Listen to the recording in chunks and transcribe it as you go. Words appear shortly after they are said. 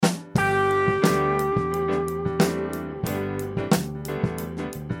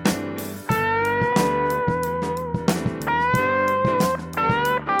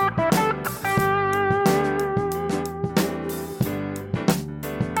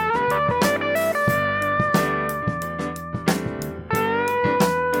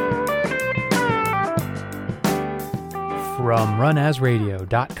From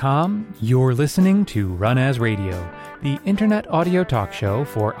runasradio.com, you're listening to Run As Radio, the internet audio talk show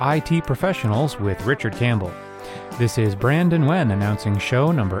for IT professionals with Richard Campbell. This is Brandon Wen announcing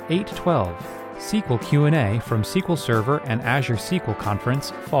show number 812, SQL Q&A from SQL Server and Azure SQL Conference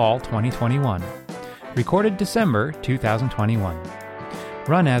Fall 2021. Recorded December 2021.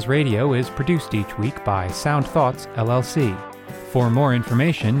 Run As Radio is produced each week by Sound Thoughts LLC. For more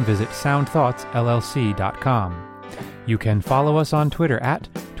information, visit soundthoughtsllc.com. You can follow us on Twitter at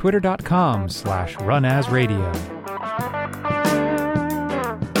twitter.com/runasradio.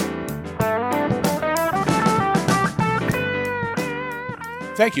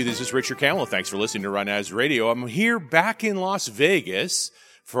 Thank you. This is Richard Campbell. Thanks for listening to Run As Radio. I'm here back in Las Vegas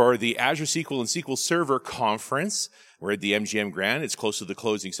for the Azure SQL and SQL Server Conference. We're at the MGM Grand. It's close to the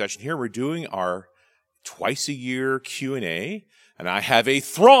closing session here. We're doing our twice-a-year Q&A, and I have a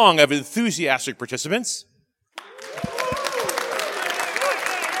throng of enthusiastic participants.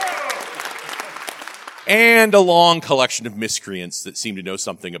 And a long collection of miscreants that seem to know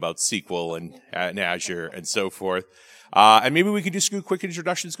something about SQL and Azure and so forth. And maybe we could just do quick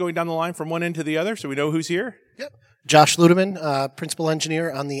introductions going down the line from one end to the other so we know who's here. Yep. Josh Ludeman, Principal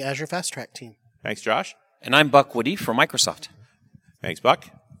Engineer on the Azure Fast Track team. Thanks, Josh. And I'm Buck Woody from Microsoft. Thanks, Buck.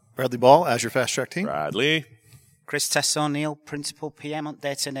 Bradley Ball, Azure Fast Track team. Bradley. Chris Tess-O'Neill, Principal PM on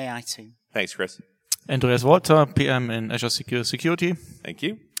Data and AI team. Thanks, Chris. Andreas Walter, PM in Azure Security. Thank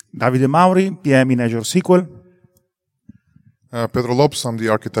you. Davide Mauri, PM in Azure SQL. Pedro Lopes, I'm the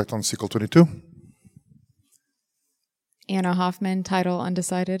architect on SQL 22. Anna Hoffman, title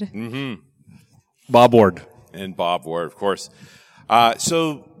undecided. Mm-hmm. Bob Ward. And Bob Ward, of course.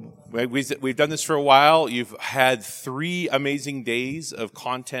 So we've done this for a while. You've had 3 amazing days of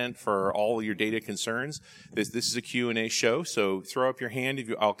content for all your data concerns. This is a Q&A show, so throw up your hand.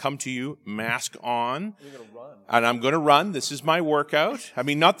 I'll come to you, mask on. You're gonna run. And I'm going to run. This is my workout. I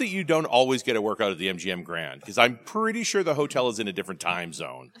mean, not that you don't always get a workout at the MGM Grand, because I'm pretty sure the hotel is in a different time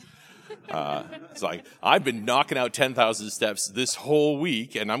zone. It's like, I've been knocking out 10,000 steps this whole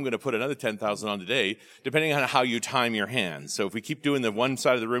week, and I'm going to put another 10,000 on today, depending on how you time your hands. So if we keep doing the one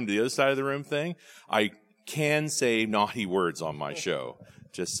side of the room to the other side of the room thing, I can say naughty words on my show,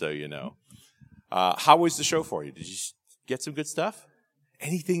 just so you know. How was the show for you? Did you get some good stuff?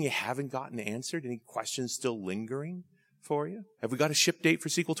 Anything you haven't gotten answered? Any questions still lingering for you? Have we got a ship date for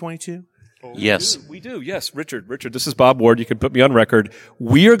SQL 22? Yes. We do. Yes, Richard, this is Bob Ward. You can put me on record.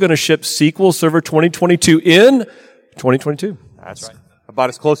 We are going to ship SQL Server 2022 in 2022. That's right. About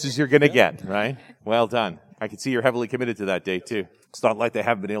as close as you're going to get, right? Well done. I can see you're heavily committed to that date, too. It's not like they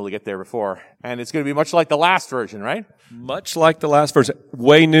haven't been able to get there before. And it's going to be much like the last version, right? Much like the last version.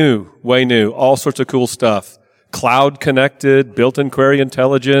 Way new. All sorts of cool stuff. Cloud connected, built-in query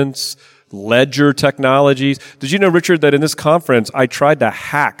intelligence, ledger technologies. Did you know, Richard, that in this conference, I tried to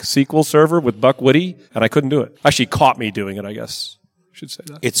hack SQL Server with Buck Woody, and I couldn't do it. Actually, caught me doing it, I guess. I should say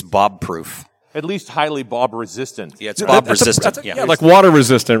that. It's Bob-proof. At least highly Bob-resistant. Yeah, it's Bob-resistant. Yeah, like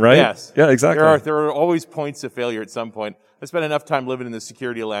water-resistant, right? Yes. Yeah, exactly. There are always points of failure at some point. I spent enough time living in the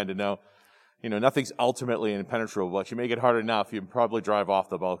security land to know, nothing's ultimately impenetrable. But if you make it hard enough, you can probably drive off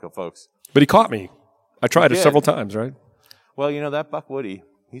the bulk of folks. But he caught me. I tried it several times, right? Well, that Buck Woody,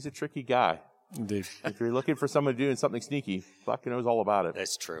 he's a tricky guy. Indeed. If you're looking for someone doing something sneaky, Buck knows all about it.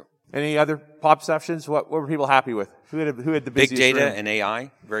 That's true. Any other pop sessions? What were people happy with? Who had the busiest Big data room? and AI,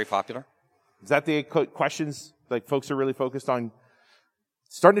 very popular. Is that the questions like folks are really focused on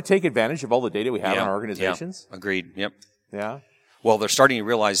starting to take advantage of all the data we have in our organizations? Yeah. Agreed. Yep. Yeah. Well, they're starting to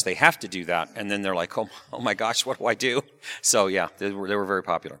realize they have to do that, and then they're like, oh my gosh, what do I do? So, yeah, they were very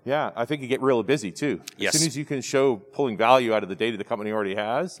popular. Yeah, I think you get really busy, too. Yes. As soon as you can show pulling value out of the data the company already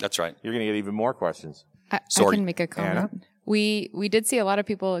has, that's right. You're going to get even more questions. I can make a comment. Anna? We did see a lot of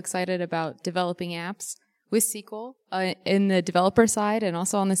people excited about developing apps with SQL in the developer side and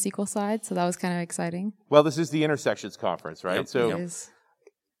also on the SQL side, so that was kind of exciting. Well, this is the Intersections Conference, right? Yep. So, It is.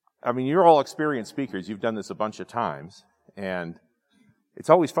 I mean, you're all experienced speakers. You've done this a bunch of times, and it's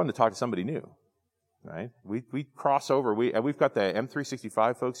always fun to talk to somebody new, right? We cross over. We've got the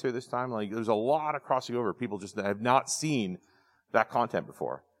M365 folks here this time. Like, there's a lot of crossing over. People just have not seen that content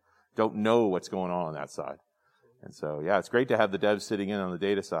before, don't know what's going on that side. And so, yeah, it's great to have the devs sitting in on the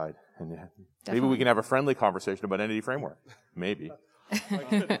data side. And maybe we can have a friendly conversation about Entity Framework. Maybe.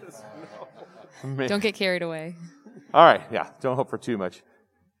 Don't get carried away. All right, yeah, don't hope for too much.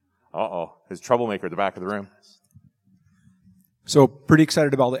 Uh-oh, there's a troublemaker at the back of the room. So pretty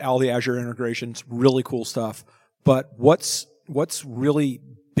excited about all the Azure integrations, really cool stuff. But what's really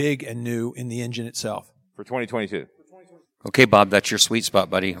big and new in the engine itself? For 2022. Okay, Bob, that's your sweet spot,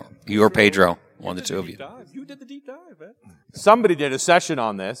 buddy. You or Pedro, one of the two of you. You did the deep dive, man. Somebody did a session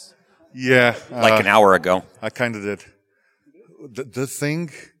on this. Yeah. Like an hour ago. I kind of did. The thing,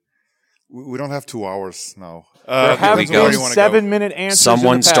 we don't have 2 hours now. There have been 7-minute answers.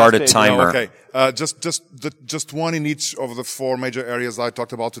 Someone start a timer. Okay. Just one in each of the 4 major areas I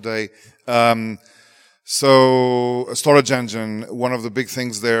talked about today. So a storage engine, one of the big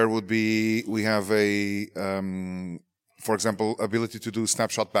things there would be we have for example, ability to do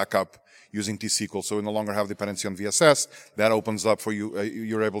snapshot backup using T-SQL. So we no longer have dependency on VSS. That opens up for you.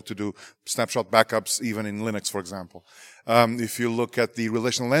 You're able to do snapshot backups even in Linux, for example. If you look at the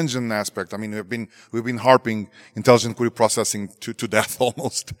relational engine aspect, I mean, we've been harping intelligent query processing to death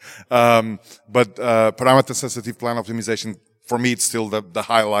almost. But parameter sensitive plan optimization, for me, it's still the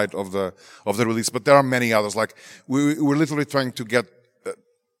highlight of the release. But there are many others. Like we're literally trying to get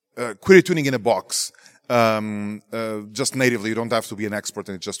query tuning in a box. Just natively. You don't have to be an expert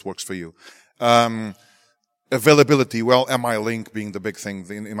and it just works for you. Availability, well, MI link being the big thing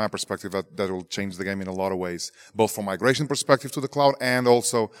in my perspective that will change the game in a lot of ways, both from migration perspective to the cloud and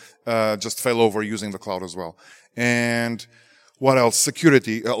also, just failover using the cloud as well. And what else?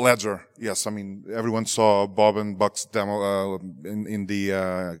 Security, Ledger. Yes. I mean, everyone saw Bob and Buck's demo, in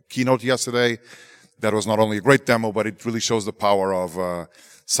the, keynote yesterday. That was not only a great demo, but it really shows the power of,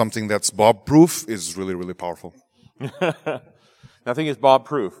 something that's Bob-proof is really, really powerful. Nothing is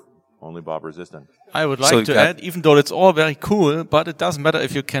Bob-proof, only Bob-resistant. I would like to add, even though it's all very cool, but it doesn't matter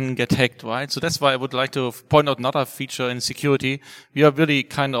if you can get hacked, right? So that's why I would like to point out another feature in security. We are really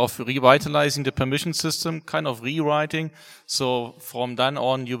kind of revitalizing the permission system, kind of rewriting. So from then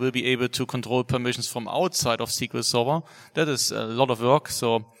on, you will be able to control permissions from outside of SQL Server. That is a lot of work.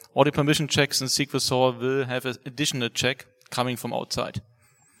 So all the permission checks in SQL Server will have an additional check coming from outside.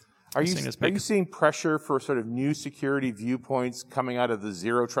 Are you seeing pressure for sort of new security viewpoints coming out of the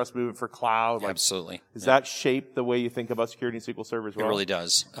zero trust movement for cloud? Absolutely. Does that shape the way you think about security in SQL Server as well? It really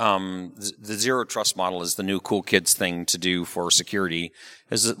does. The zero trust model is the new cool kids thing to do for security,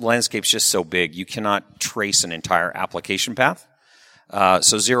 as the landscape's just so big. You cannot trace an entire application path.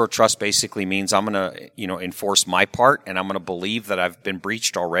 So zero trust basically means I'm going to, enforce my part, and I'm going to believe that I've been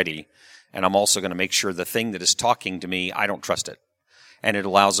breached already. And I'm also going to make sure the thing that is talking to me, I don't trust it. And it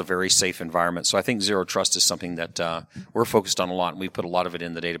allows a very safe environment. So I think zero trust is something that we're focused on a lot, and we put a lot of it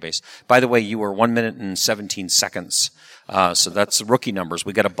in the database. By the way, you were 1 minute and 17 seconds. So that's rookie numbers.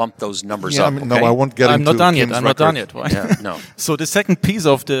 We got to bump those numbers up. No, I won't get into I'm not done yet. Kim's I'm not done record. yet. Right? Yeah, no. So the second piece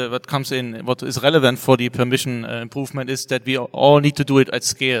of what comes in, what is relevant for the permission improvement is that we all need to do it at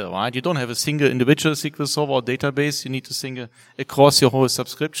scale, right? You don't have a single individual SQL Server or database. You need to sync across your whole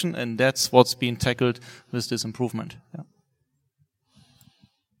subscription, and that's what's being tackled with this improvement. Yeah.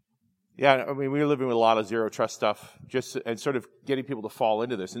 Yeah, I mean, we're living with a lot of zero trust stuff, and sort of getting people to fall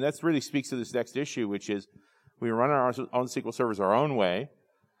into this. And that really speaks to this next issue, which is we run our own SQL servers our own way.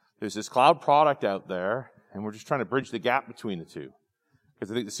 There's this cloud product out there, and we're just trying to bridge the gap between the two.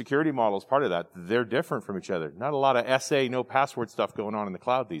 Because I think the security model is part of that. They're different from each other. Not a lot of SA, no password stuff going on in the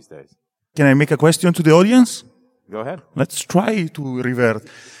cloud these days. Can I make a question to the audience? Go ahead. Let's try to revert.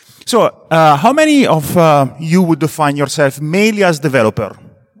 So, how many of you would define yourself mainly as developer?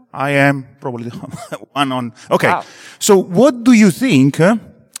 I am probably one on. Okay. Wow. So what do you think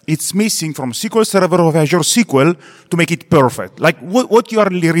it's missing from SQL Server of Azure SQL to make it perfect? Like what you are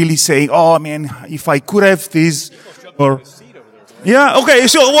really saying, oh man, if I could have this or. Yeah. Okay.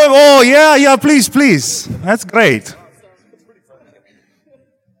 So, yeah, please. That's great.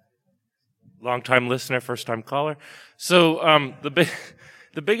 Long-time listener, first-time caller. So,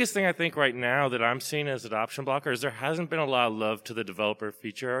 the biggest thing I think right now that I'm seeing as adoption blocker is there hasn't been a lot of love to the developer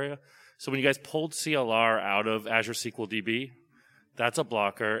feature area. So when you guys pulled CLR out of Azure SQL DB, that's a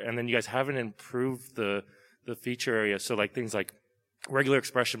blocker. And then you guys haven't improved the feature area. So like things like regular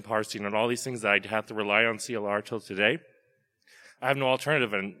expression parsing and all these things that I'd have to rely on CLR till today. I have no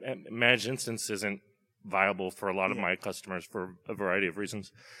alternative, and managed instance isn't viable for a lot of my customers for a variety of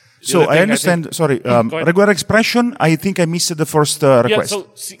reasons. So I understand, regular expression, I think I missed the first request. Yeah, so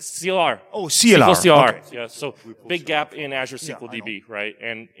CLR. Oh, CLR. SQL CLR. Okay. Yeah, so big gap in Azure SQL DB, right?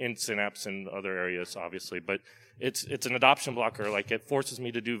 And in Synapse and other areas, obviously. But it's an adoption blocker. Like, it forces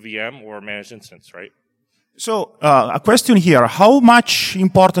me to do VM or managed instance, right? So, a question here. How much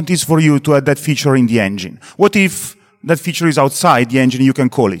important is for you to add that feature in the engine? What if that feature is outside the engine, you can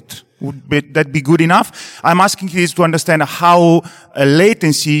call it? Would that be good enough? I'm asking this to understand how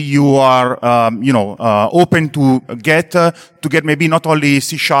latency you are, open to get maybe not only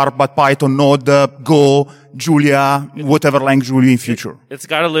C# but Python, Node, Go, Julia, whatever language will be in future. It's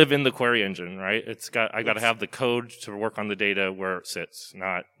got to live in the query engine, right? I got to have the code to work on the data where it sits,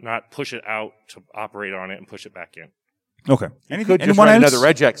 not push it out to operate on it and push it back in. Okay. You could just anyone run else? another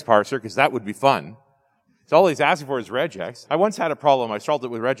regex parser because that would be fun. So all he's asking for is regex. I once had a problem. I solved it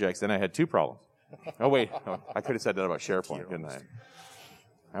with regex, then I had two problems. Oh, wait. Oh, I could have said that about SharePoint, couldn't I?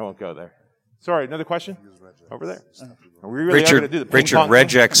 I won't go there. Sorry, another question? Over there. Are we really Richard, going to do the ping Richard, pong thing?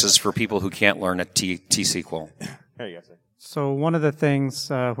 regex is for people who can't learn a T-SQL. There you go, sir. So one of the things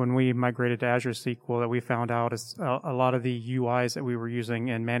when we migrated to Azure SQL that we found out is a lot of the UIs that we were using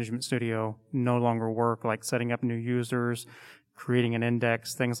in Management Studio no longer work, like setting up new users, creating an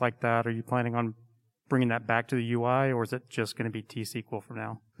index, things like that. Are you planning on bringing that back to the UI, or is it just going to be T-SQL for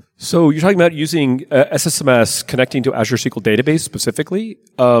now? So you're talking about using SSMS connecting to Azure SQL Database specifically.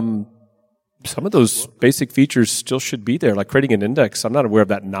 Some of those basic features still should be there, like creating an index. I'm not aware of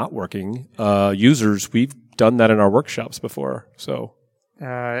that not working. Users, we've done that in our workshops before. So,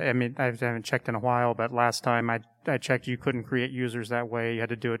 I mean, I haven't checked in a while, but last time I checked, you couldn't create users that way. You had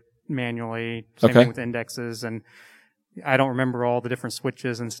to do it manually. Same thing with indexes, and I don't remember all the different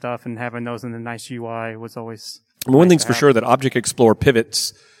switches and stuff. And having those in the nice UI was always. I mean, one thing's for sure that Object Explorer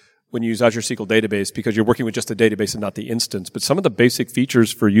pivots when you use Azure SQL Database because you're working with just the database and not the instance. But some of the basic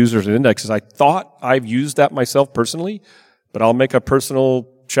features for users and indexes, I thought I've used that myself personally, but I'll make a personal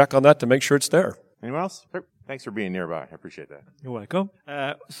check on that to make sure it's there. Anyone else? Thanks for being nearby. I appreciate that. You're welcome.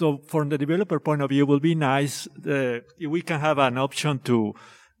 So from the developer point of view, it will be nice if we can have an option to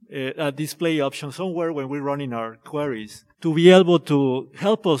a display option somewhere when we're running our queries to be able to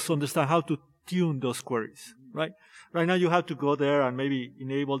help us understand how to tune those queries, right? Right now you have to go there and maybe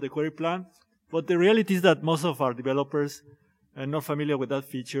enable the query plan. But the reality is that most of our developers are not familiar with that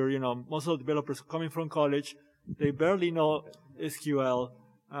feature. You know, most of the developers coming from college, they barely know SQL.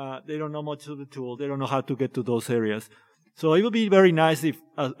 They don't know much of the tool. They don't know how to get to those areas. So it would be very nice if,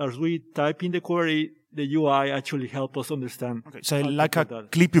 as we type in the query, the UI actually help us understand. Okay, so like a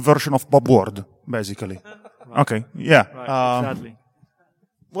clippy version of Bob Word, basically. Right. Okay, yeah. Right, exactly.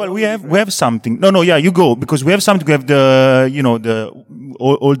 Well, we have something. No, yeah, you go, because we have something. We have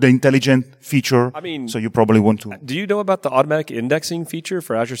all the intelligent feature. I mean, so you probably want to. Do you know about the automatic indexing feature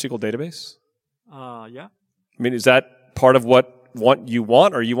for Azure SQL Database? Yeah. I mean, is that part of what you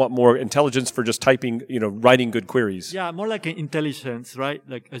want, or you want more intelligence for just typing, writing good queries? Yeah, more like intelligence, right?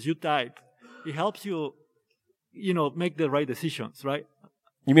 Like as you type, it helps you, make the right decisions, right?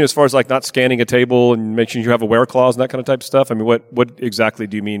 You mean as far as like not scanning a table and making sure you have a where clause and that kind of type of stuff? I mean, what exactly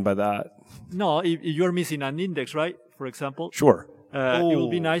do you mean by that? No, if you're missing an index, right? For example. Sure. It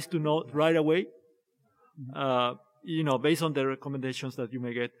will be nice to know right away, based on the recommendations that you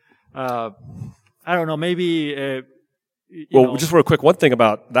may get. I don't know, maybe... just real quick, one thing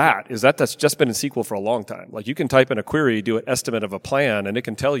about that is that's just been in SQL for a long time. Like you can type in a query, do an estimate of a plan, and it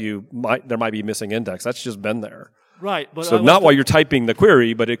can tell you there might be a missing index. That's just been there. Right. But so not while you're typing the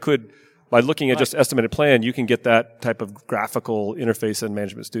query, but it could, by looking at just estimated plan, you can get that type of graphical interface in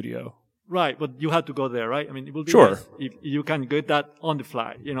Management Studio. Right, but you have to go there, right? I mean, it will be nice if you can get that on the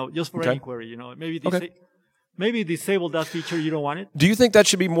fly, just for any query, maybe disable that feature, you don't want it. Do you think that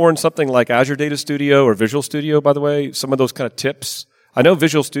should be more in something like Azure Data Studio or Visual Studio, by the way? Some of those kind of tips? I know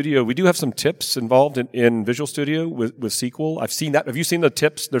Visual Studio, we do have some tips involved in Visual Studio with SQL. I've seen that. Have you seen the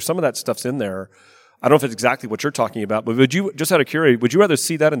tips? There's some of that stuff's in there. I don't know if it's exactly what you're talking about, but just out of curiosity, would you rather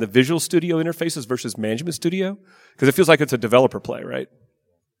see that in the Visual Studio interfaces versus Management Studio? Because it feels like it's a developer play, right?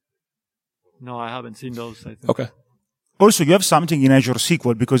 No, I haven't seen those, I think. Okay. Also, you have something in Azure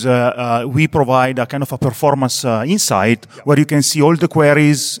SQL because we provide a kind of a performance insight where you can see all the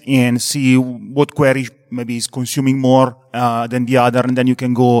queries and see what query maybe is consuming more than the other, and then you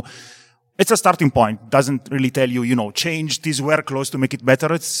can go. It's a starting point. Doesn't really tell you, change this where clause to make it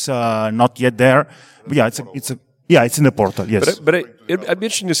better. It's not yet there. But yeah, it's in the portal. Yes. But it'd be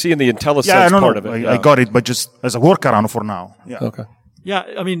interesting to see in the IntelliSense part of it. I got it, but just as a workaround for now. Yeah. Okay. Yeah,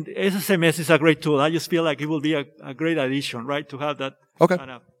 I mean, SSMS is a great tool. I just feel like it will be a great addition, right, to have that kind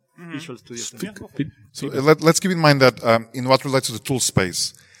of Visual Studio. So let's keep in mind that in what relates to the tool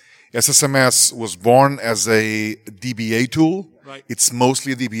space, SSMS was born as a DBA tool. Right. It's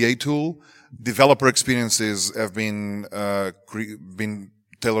mostly a DBA tool. Developer experiences have been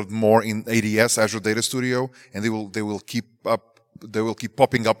tailored more in ADS, Azure Data Studio, and they will keep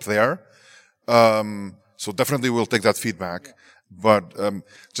popping up there. So definitely we'll take that feedback. But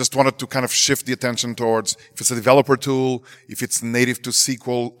just wanted to kind of shift the attention towards if it's a developer tool, if it's native to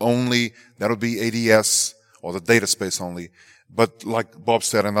SQL only, that would be ADS or the data space only. But like Bob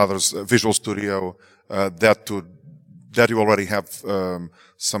said and others, Visual Studio, that you already have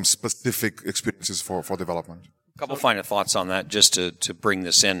some specific experiences for development. A couple final thoughts on that, just to bring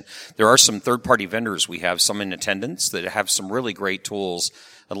this in. There are some third-party vendors we have, some in attendance, that have some really great tools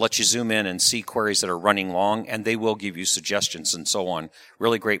that let you zoom in and see queries that are running long, and they will give you suggestions and so on.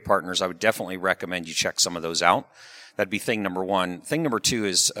 Really great partners. I would definitely recommend you check some of those out. That'd be thing number one. Thing number two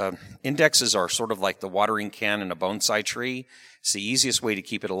is indexes are sort of like the watering can in a bonsai tree. It's the easiest way to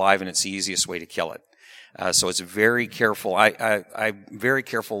keep it alive, and it's the easiest way to kill it. So it's very careful. I'm very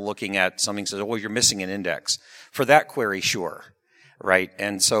careful looking at something that says, oh, you're missing an index. For that query, sure, right?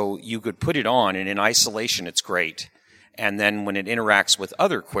 And so you could put it on, and in isolation, it's great. And then when it interacts with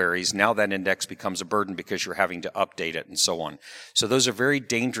other queries, now that index becomes a burden because you're having to update it and so on. So those are very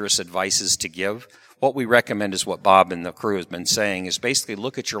dangerous advices to give. What we recommend is what Bob and the crew has been saying is basically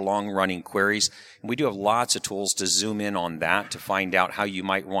look at your long-running queries. And we do have lots of tools to zoom in on that to find out how you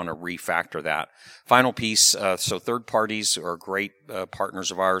might want to refactor that. Final piece, so third parties are great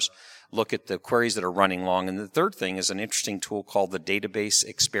partners of ours. Look at the queries that are running long. And the third thing is an interesting tool called the Database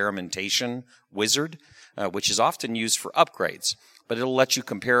Experimentation Wizard, which is often used for upgrades. But it'll let you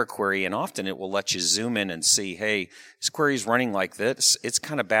compare a query, and often it will let you zoom in and see, hey, this query is running like this. It's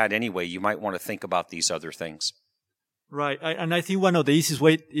kind of bad anyway. You might want to think about these other things. Right. And I think one of the easiest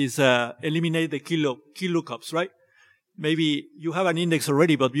ways is eliminate the key lookups, right? Maybe you have an index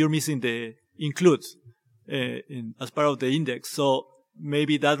already, but you're missing the includes as part of the index. So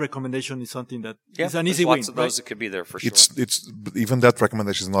maybe that recommendation is something that is an easy win. Lots of those that could be there for sure. It's even that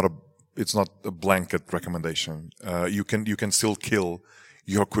recommendation is not a blanket recommendation. You can still kill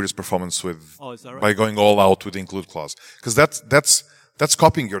your query's performance with by going all out with the include clause, because that's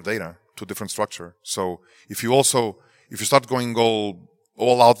copying your data to a different structure. So if you start going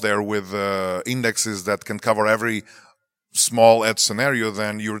all out there with indexes that can cover every small edge scenario,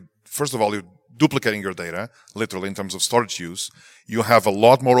 then you're duplicating your data, literally in terms of storage use. You have a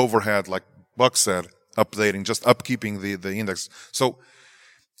lot more overhead, like Buck said, upkeeping the index. So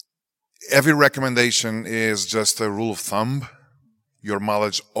every recommendation is just a rule of thumb. Your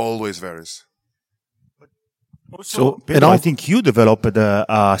mileage always varies. So, Pedro, I think you developed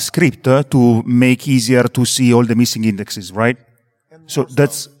a script to make easier to see all the missing indexes, right? So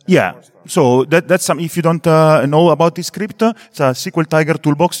that's So that's some. If you don't know about this script, it's a SQL Tiger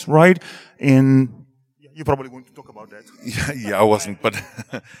toolbox, right? And you're probably going to talk about that. Yeah, I wasn't, but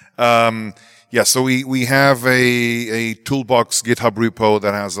so we have a toolbox GitHub repo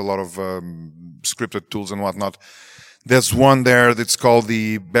that has a lot of scripted tools and whatnot. There's one there that's called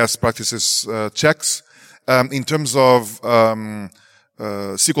the best practices checks. In terms of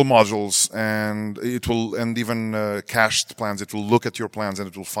SQL modules and even cached plans, it will look at your plans and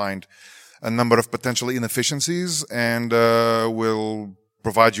it will find a number of potential inefficiencies and will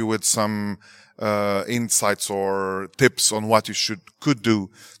provide you with some insights or tips on what you could do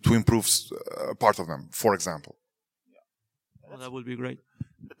to improve part of them, for example. Well, that would be great.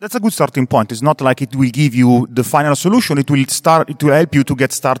 That's a good starting point. It's not like it will give you the final solution. It will help you to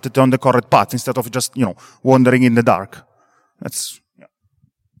get started on the correct path instead of just, wandering in the dark.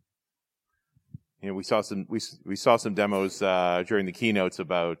 We saw some demos during the keynotes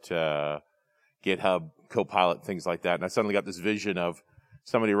about GitHub Copilot, things like that, and I suddenly got this vision of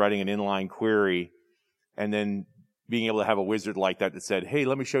somebody writing an inline query and then being able to have a wizard like that said, hey,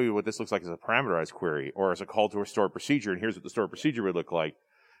 let me show you what this looks like as a parameterized query or as a call to a stored procedure, and here's what the stored procedure would look like.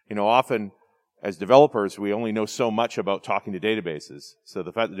 Often as developers, we only know so much about talking to databases. So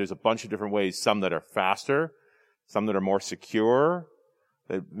the fact that there's a bunch of different ways, some that are faster, some that are more secure,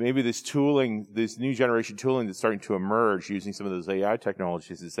 that maybe this new generation tooling that's starting to emerge using some of those AI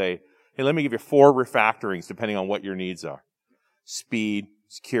technologies to say, hey, let me give you 4 refactorings depending on what your needs are. Speed,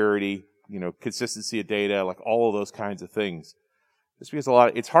 security, consistency of data, like all of those kinds of things. Just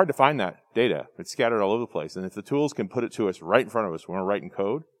because it's hard to find that data. It's scattered all over the place. And if the tools can put it to us right in front of us when we're writing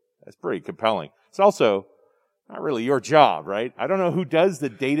code, that's pretty compelling. It's also not really your job, right? I don't know who does the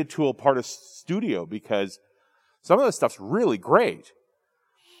data tool part of Studio because some of this stuff's really great.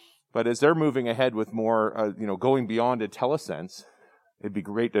 But as they're moving ahead with more, going beyond IntelliSense, it'd be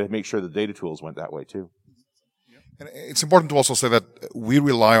great to make sure the data tools went that way too. And it's important to also say that we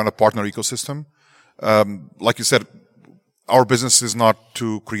rely on a partner ecosystem. Like you said, our business is not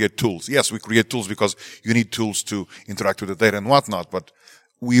to create tools. Yes, we create tools because you need tools to interact with the data and whatnot, but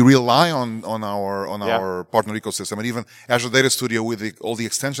we rely on our partner ecosystem, and even Azure Data Studio with all the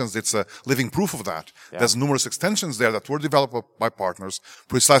extensions, it's a living proof of that. Yeah. There's numerous extensions there that were developed by partners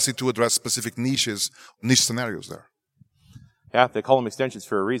precisely to address specific niche scenarios there. Yeah, they call them extensions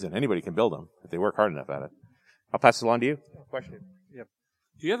for a reason. Anybody can build them if they work hard enough at it. I'll pass it along to you. Question. Yep.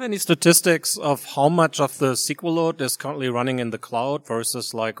 Do you have any statistics of how much of the SQL load is currently running in the cloud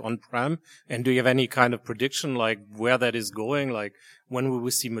versus like on-prem? And do you have any kind of prediction like where that is going? Like when will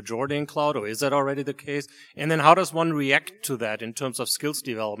we see majority in cloud, or is that already the case? And then how does one react to that in terms of skills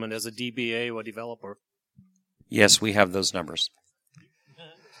development as a DBA or developer? Yes, we have those numbers.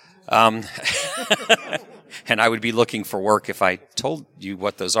 And I would be looking for work if I told you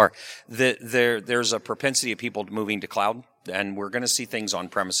what those are. There's a propensity of people moving to cloud, and we're going to see things on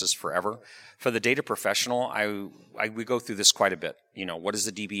premises forever. For the data professional, we go through this quite a bit. You know, what does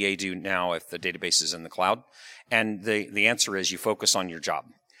the DBA do now if the database is in the cloud? And the answer is you focus on your job.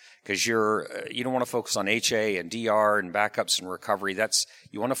 Because you don't want to focus on HA and DR and backups and recovery.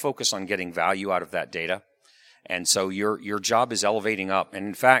 You want to focus on getting value out of that data. And so your job is elevating up. And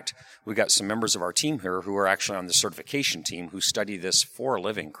in fact, we've got some members of our team here who are actually on the certification team who study this for a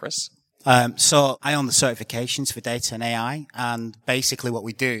living. Chris? So I own the certifications for data and AI. And basically what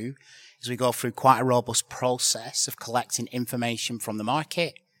we do is we go through quite a robust process of collecting information from the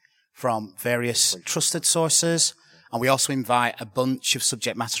market, from various trusted sources. And we also invite a bunch of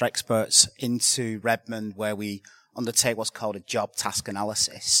subject matter experts into Redmond where we undertake what's called a job task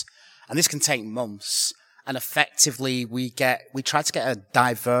analysis. And this can take months. And effectively, we try to get a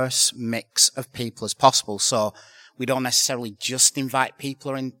diverse mix of people as possible. So we don't necessarily just invite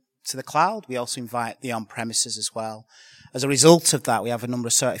people into the cloud. We also invite the on-premises as well. As a result of that, we have a number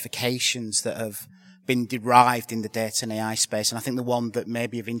of certifications that have been derived in the data and AI space. And I think the one that may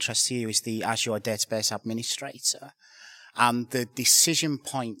be of interest to you is the Azure Database Administrator. And the decision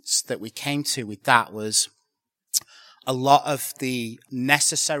points that we came to with that was a lot of the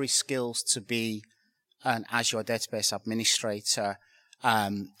necessary skills to be an Azure Database Administrator,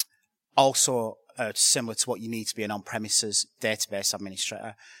 also similar to what you need to be an on-premises database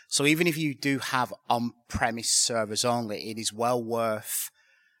administrator. So even if you do have on-premise servers only, it is well worth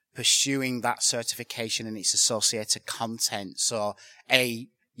pursuing that certification and its associated content. So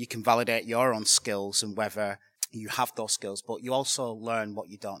you can validate your own skills and whether you have those skills, but you also learn what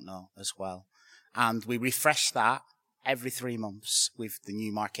you don't know as well. And we refresh that every 3 months with the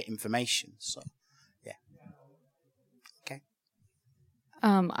new market information. So.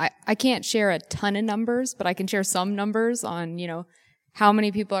 I can't share a ton of numbers, but I can share some numbers on, how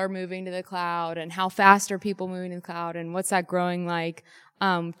many people are moving to the cloud and how fast are people moving to the cloud and what's that growing like.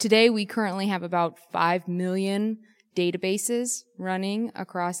 Today we currently have about 5 million databases running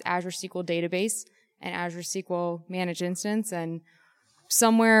across Azure SQL Database and Azure SQL Managed Instance and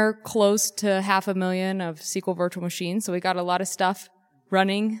somewhere close to 500,000 of SQL virtual machines. So we got a lot of stuff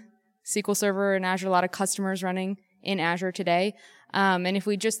running, SQL Server in Azure, a lot of customers running in Azure today. And if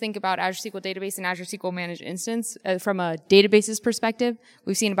we just think about Azure SQL Database and Azure SQL Managed Instance, from a databases perspective,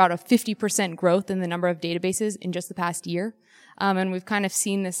 we've seen about a 50% growth in the number of databases in just the past year. And we've kind of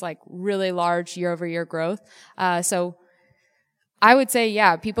seen this like really large year-over-year growth. So I would say,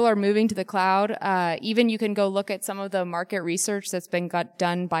 yeah, people are moving to the cloud. Even you can go look at some of the market research that's been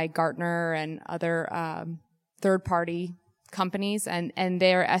done by Gartner and other third-party companies, and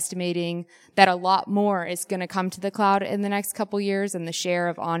they're estimating that a lot more is going to come to the cloud in the next couple years, and the share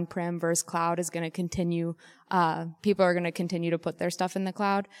of on-prem versus cloud is going to continue. People are going to continue to put their stuff in the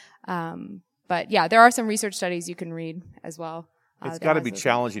cloud. But yeah, there are some research studies you can read as well. It's got to be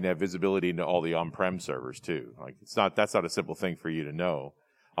challenging to have visibility into all the on-prem servers too. Like that's not a simple thing for you to know.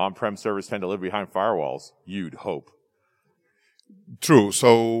 On-prem servers tend to live behind firewalls, you'd hope. True.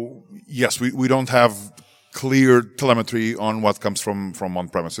 So yes, we don't have clear telemetry on what comes from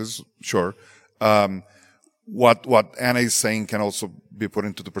on-premises. Sure. What Anna is saying can also be put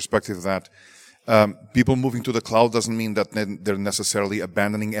into the perspective that people moving to the cloud doesn't mean that they're necessarily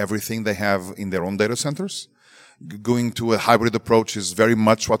abandoning everything they have in their own data centers. Going to a hybrid approach is very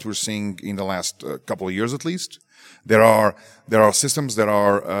much what we're seeing in the last couple of years at least. There are systems, there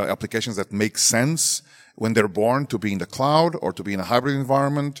are applications that make sense when they're born to be in the cloud or to be in a hybrid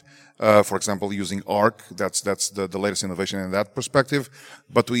environment. For example, using Arc, that's the latest innovation in that perspective.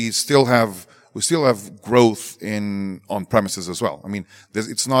 But we still have growth on premises as well. I mean,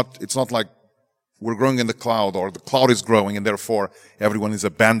 it's not like we're growing in the cloud or the cloud is growing and therefore everyone is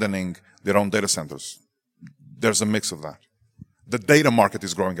abandoning their own data centers. There's a mix of that. The data market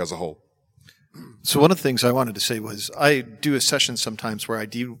is growing as a whole. So one of the things I wanted to say was I do a session sometimes where I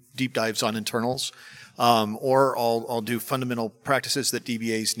do deep dives on internals, or I'll do fundamental practices that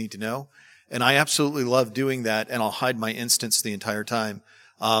DBAs need to know. And I absolutely love doing that, and I'll hide my instance the entire time.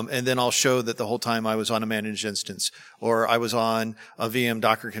 And then I'll show that the whole time I was on a managed instance, or I was on a VM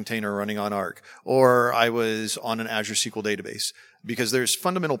Docker container running on Arc, or I was on an Azure SQL database. because there's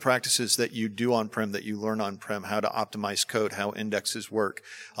fundamental practices that you do on-prem that you learn on-prem, how to optimize code, how indexes work,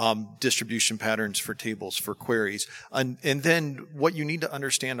 distribution patterns for tables, for queries. And then what you need to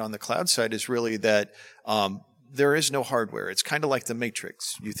understand on the cloud side is really that there is no hardware. It's kind of like the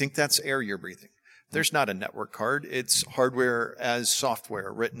Matrix. You think that's air you're breathing. There's not a network card. It's hardware as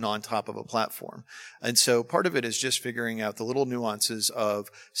software written on top of a platform. And so part of it is just figuring out the little nuances of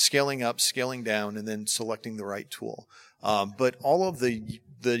scaling up, scaling down, and then selecting the right tool. But all of the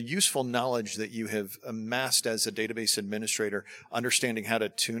useful knowledge that you have amassed as a database administrator, understanding how to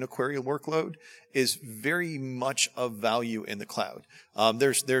tune a query workload, is very much of value in the cloud.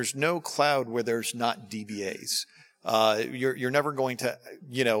 There's no cloud where there's not DBAs. You're never going to,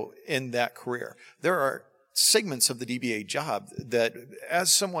 end that career. There are segments of the DBA job that,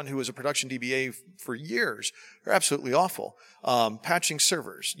 as someone who was a production DBA for years, are absolutely awful. Patching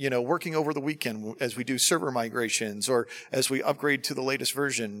servers, working over the weekend as we do server migrations or as we upgrade to the latest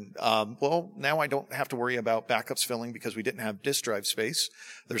version. Now I don't have to worry about backups filling because we didn't have disk drive space.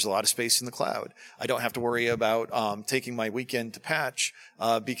 There's a lot of space in the cloud. I don't have to worry about taking my weekend to patch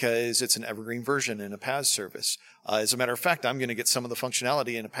because it's an evergreen version in a PaaS service. As a matter of fact, I'm going to get some of the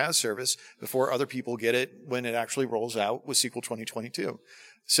functionality in a PaaS service before other people get it when it actually rolls out with SQL 2022.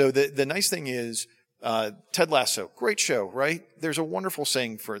 So the nice thing is, Ted Lasso, great show, right? There's a wonderful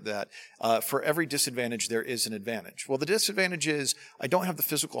saying for that. For every disadvantage, there is an advantage. Well, the disadvantage is I don't have the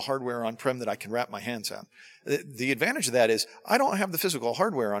physical hardware on-prem that I can wrap my hands on. The advantage of that is I don't have the physical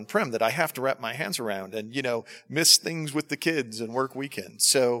hardware on-prem that I have to wrap my hands around and, miss things with the kids and work weekends.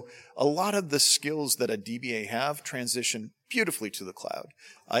 So a lot of the skills that a DBA have transition beautifully to the cloud.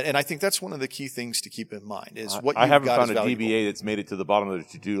 And I think that's one of the key things to keep in mind is what I you've haven't got found is a valuable. DBA that's made it to the bottom of the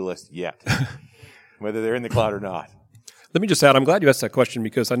to-do list yet, whether they're in the cloud or not. Let me just add, I'm glad you asked that question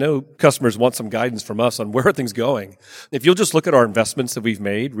because I know customers want some guidance from us on where are things going. If you'll just look at our investments that we've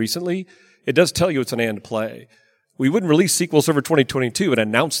made recently, it does tell you it's an and play. We wouldn't release SQL Server 2022 and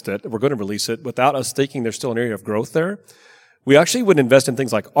announced it. We're going to release it without us thinking there's still an area of growth there. We actually wouldn't invest in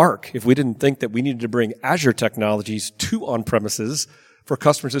things like Arc if we didn't think that we needed to bring Azure technologies to on-premises for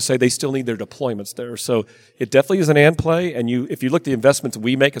customers to say they still need their deployments there. So it definitely is an and play. And if you look at the investments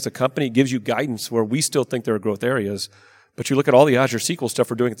we make as a company, it gives you guidance where we still think there are growth areas. But you look at all the Azure SQL stuff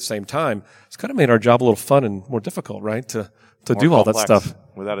we're doing at the same time, it's kind of made our job a little fun and more difficult, right? To do all that stuff.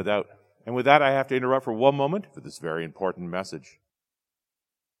 Without a doubt. And with that, I have to interrupt for one moment for this very important message.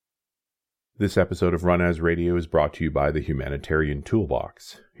 This episode of Run As Radio is brought to you by the Humanitarian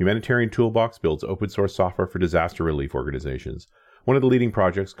Toolbox. Humanitarian Toolbox builds open source software for disaster relief organizations. One of the leading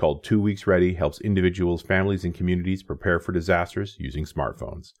projects, called 2 Weeks Ready, helps individuals, families, and communities prepare for disasters using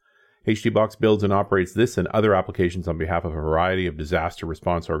smartphones. HTBox builds and operates this and other applications on behalf of a variety of disaster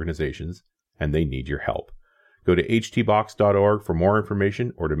response organizations, and they need your help. Go to htbox.org for more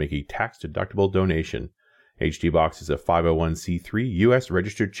information or to make a tax-deductible donation. HTBox is a 501c3 U.S.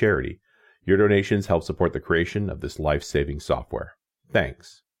 registered charity. Your donations help support the creation of this life-saving software.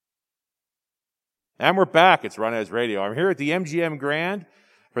 Thanks. And we're back. It's Run As Radio. I'm here at the MGM Grand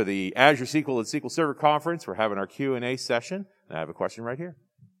for the Azure SQL and SQL Server Conference. We're having our Q&A session. And I have a question right here.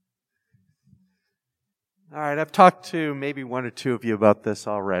 All right, I've talked to maybe one or two of you about this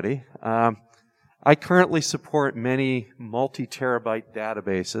already. I currently support many multi-terabyte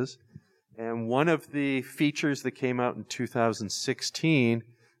databases, and one of the features that came out in 2016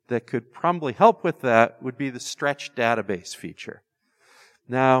 that could probably help with that would be the stretch database feature.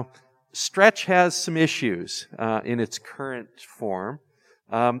 Now, stretch has some issues in its current form.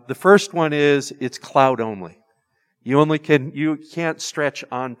 The first one is it's cloud only. You can't stretch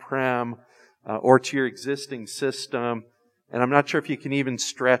on-prem or to your existing system. And I'm not sure if you can even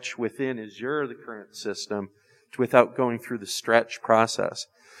stretch within Azure, the current system, without going through the stretch process.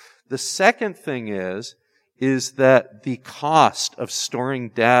 The second thing is that the cost of storing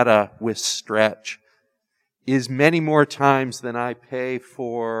data with stretch is many more times than I pay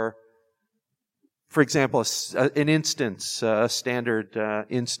for example, an instance, a standard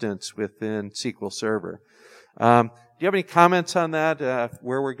instance within SQL Server. Do you have any comments on that?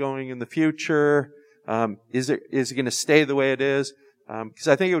 Where we're going in the future? Is it going to stay the way it is? Because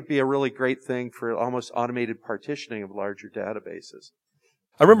I think it would be a really great thing for almost automated partitioning of larger databases.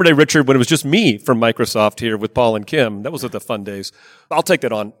 I remember today, Richard, when it was just me from Microsoft here with Paul and Kim. That was at the fun days. I'll take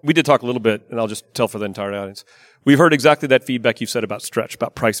that on. We did talk a little bit, and I'll just tell for the entire audience. We've heard exactly that feedback you said about stretch,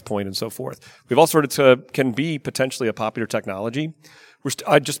 about price point and so forth. We've also heard it can be potentially a popular technology.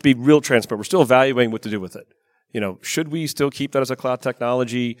 I'd just be real transparent. We're still evaluating what to do with it. Should we still keep that as a cloud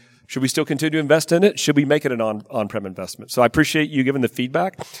technology? Should we still continue to invest in it? Should we make it an on-prem investment? So I appreciate you giving the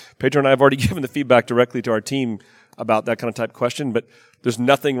feedback. Pedro and I have already given the feedback directly to our team about that kind of type question, but there's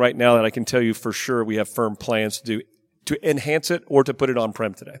nothing right now that I can tell you for sure we have firm plans to enhance it or to put it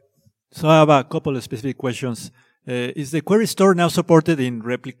on-prem today. So I have a couple of specific questions. Is the query store now supported in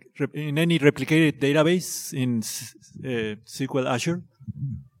any replicated database in SQL Azure?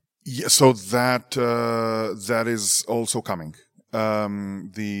 Yeah, so that is also coming.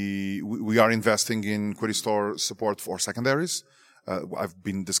 We are investing in query store support for secondaries. I've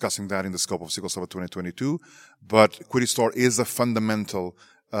been discussing that in the scope of SQL Server 2022, but query store is a fundamental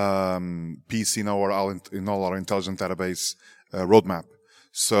piece in all our intelligent database roadmap.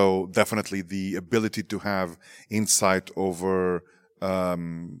 So definitely the ability to have insight over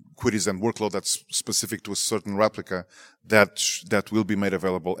queries and workload that's specific to a certain replica that will be made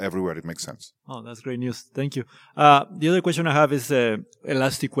available everywhere. It makes sense. Oh, that's great news. Thank you. The other question I have is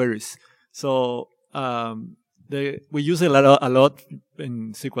elastic queries. So we use it a lot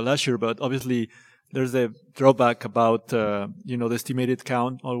in SQL Azure, but obviously there's a drawback about the estimated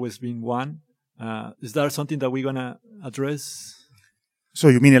count always being 1. Is that something that we're gonna address? So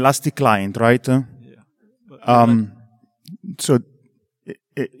you mean Elastic Client, right? Yeah. So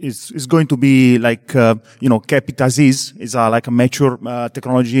it's going to be like, kept it as is. It's like a mature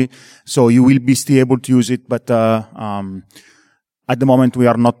technology. So you will be still able to use it. But at the moment, we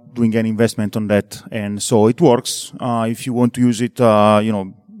are not doing any investment on that. And so it works. If you want to use it,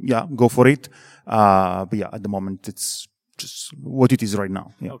 go for it. But yeah, at the moment, it's just what it is right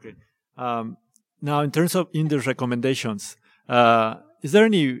now. Yeah. Okay. Now, in terms of index recommendations, is there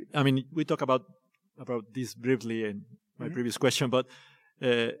any, we talked about this briefly in my previous question, but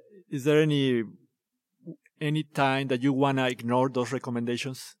is there any time that you want to ignore those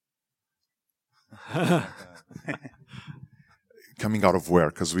recommendations? Coming out of where?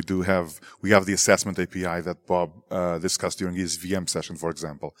 Because we have the assessment API that Bob discussed during his VM session, for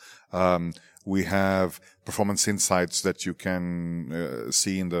example. We have performance insights that you can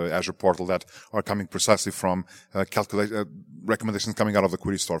see in the Azure portal that are coming precisely from recommendations coming out of the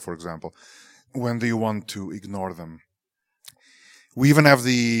query store, for example. When do you want to ignore them? We even have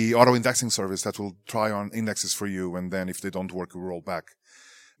the auto-indexing service that will try on indexes for you, and then if they don't work, we roll back.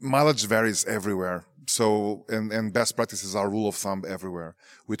 Mileage varies everywhere. So, and best practices are rule of thumb everywhere.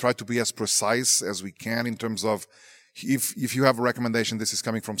 We try to be as precise as we can in terms of if you have a recommendation, this is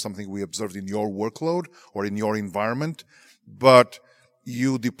coming from something we observed in your workload or in your environment, but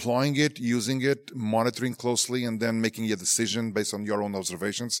you deploying it, using it, monitoring closely, and then making a decision based on your own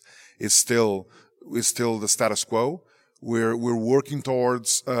observations is still the status quo. We're working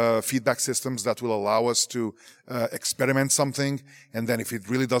towards feedback systems that will allow us to experiment something, and then if it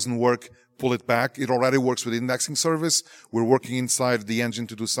really doesn't work, pull it back. It already works with indexing service. We're working inside the engine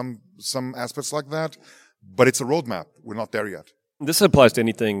to do some aspects like that, but it's a roadmap. We're not there yet. This applies to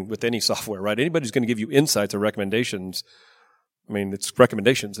anything with any software, right? Anybody who's going to give you insights or recommendations, it's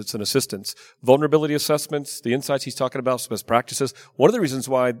recommendations. It's an assistance. Vulnerability assessments, the insights he's talking about, best practices. One of the reasons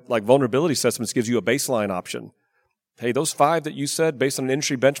why, vulnerability assessments gives you a baseline option. Hey, those 5 that you said based on an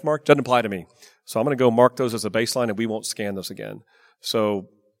industry benchmark doesn't apply to me. So I'm going to go mark those as a baseline and we won't scan those again. So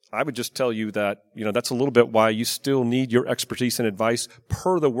I would just tell you that, that's a little bit why you still need your expertise and advice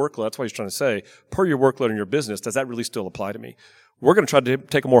per the workload. That's what he's trying to say. Per your workload in your business, does that really still apply to me? We're going to try to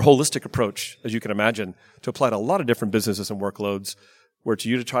take a more holistic approach, as you can imagine, to apply to a lot of different businesses and workloads, where it's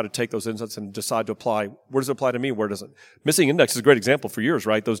you to try to take those insights and decide to apply. Where does it apply to me? Where doesn't? Missing index is a great example for years,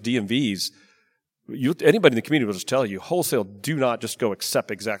 right? Those DMVs. Anybody in the community will just tell you, wholesale, do not just go accept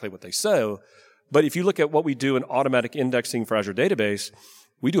exactly what they say. But if you look at what we do in automatic indexing for Azure Database,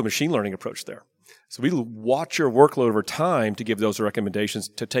 we do a machine learning approach there. So we watch your workload over time to give those recommendations,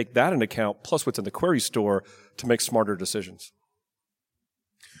 to take that into account, plus what's in the query store to make smarter decisions.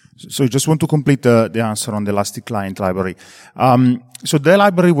 So I just want to complete the answer on the Elastic Client library. So the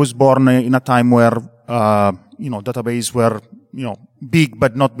library was born in a time where, database were, big,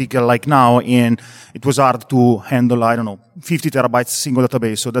 but not big like now. And it was hard to handle, 50 terabytes single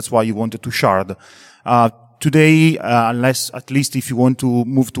database. So that's why you wanted to shard. Today, unless at least if you want to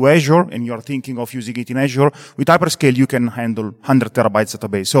move to Azure and you're thinking of using it in Azure, with Hyperscale, you can handle 100 terabytes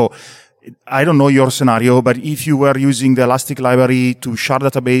database. So I don't know your scenario, but if you were using the Elastic library to shard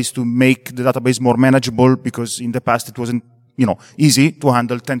database to make the database more manageable, because in the past it wasn't, easy to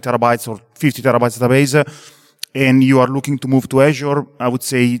handle 10 terabytes or 50 terabytes database, and you are looking to move to Azure, I would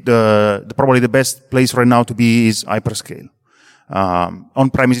say probably the best place right now to be is Hyperscale.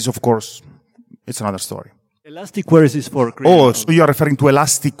 On premises, of course, it's another story. Elastic queries is for creating. Oh, so you are referring to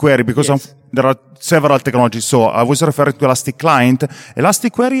Elastic Query because yes. There are several technologies. So I was referring to Elastic Client.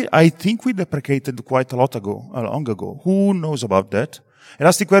 Elastic Query, I think we deprecated quite long ago. Who knows about that?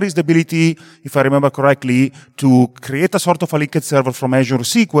 Elastic Query is the ability, if I remember correctly, to create a sort of a linked server from Azure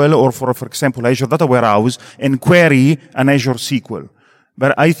SQL or for example, Azure Data Warehouse and query an Azure SQL.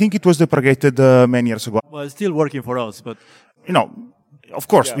 But I think it was deprecated many years ago. Well, it's still working for us, but of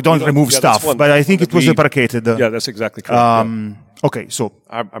course, we don't remove stuff, but I think it was deprecated. Yeah, that's exactly correct. Okay, so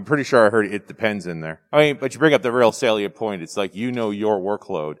I'm pretty sure I heard it depends in there. I mean, but you bring up the real salient point. It's like you know your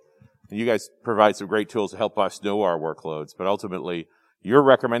workload, and you guys provide some great tools to help us know our workloads. But ultimately, you're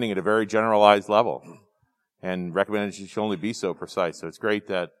recommending at a very generalized level, and recommendations should only be so precise. So it's great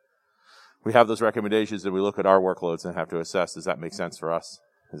that we have those recommendations and we look at our workloads and have to assess, does that make sense for us?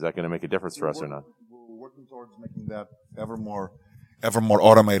 Is that going to make a difference for us or not? We're working towards making that ever more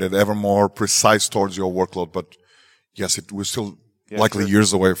automated, ever more precise towards your workload. But yes, we're still likely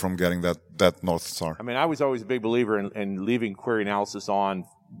years away from getting that North Star. I mean, I was always a big believer in leaving query analysis on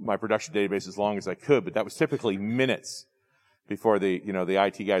my production database as long as I could, but that was typically minutes before the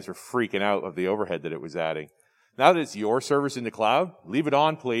IT guys were freaking out of the overhead that it was adding. Now that it's your service in the cloud, leave it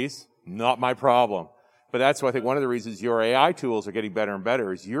on, please. Not my problem. But that's why I think one of the reasons your AI tools are getting better and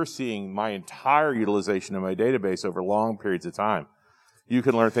better is you're seeing my entire utilization of my database over long periods of time. You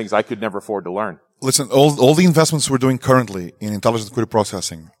can learn things I could never afford to learn. Listen, all the investments we're doing currently in intelligent query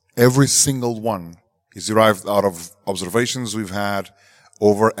processing, every single one is derived out of observations we've had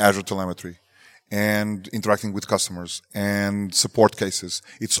over Azure telemetry and interacting with customers and support cases.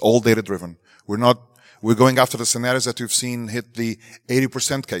 It's all data driven. We're going after the scenarios that we've seen hit the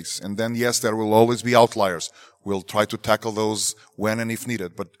 80% case. And then, yes, there will always be outliers. We'll try to tackle those when and if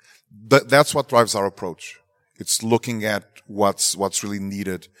needed. But that's what drives our approach. It's looking at what's really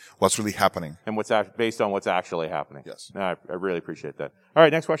needed, what's really happening. And based on what's actually happening. Yes. No, I really appreciate that. All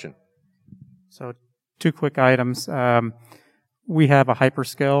right, next question. So 2 quick items. We have a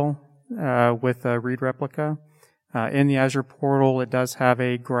hyperscale with a read replica. In the Azure portal, it does have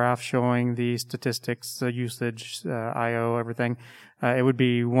a graph showing the statistics, the usage, I/O, everything. It would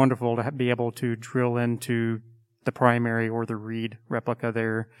be wonderful to be able to drill into the primary or the read replica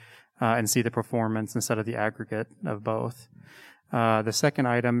there and see the performance instead of the aggregate of both. The second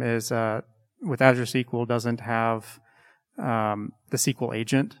item is with Azure SQL doesn't have the SQL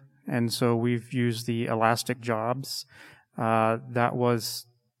agent, and so we've used the Elastic Jobs. That was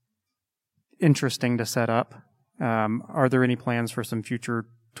interesting to set up. Are there any plans for some future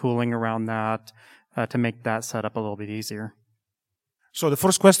tooling around that to make that setup a little bit easier? So the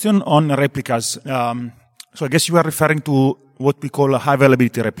first question on replicas. So I guess you are referring to what we call a high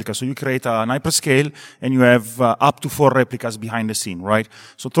availability replica. So you create an hyperscale and you have up to 4 replicas behind the scene, right?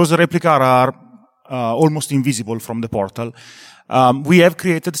 So those replicas are almost invisible from the portal. We have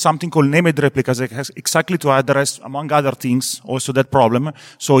created something called named replicas that has exactly to address, among other things, also that problem.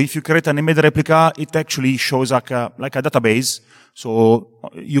 So if you create a named replica, it actually shows like a database. So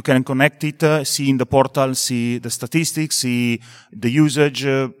you can connect it, see in the portal, see the statistics, see the usage,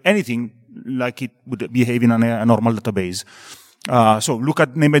 anything like it would behave in a normal database. So look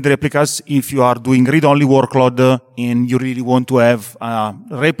at named replicas if you are doing read-only workload and you really want to have a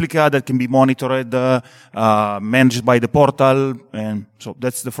replica that can be monitored, managed by the portal. And so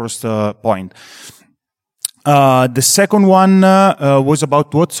that's the first point. The second one was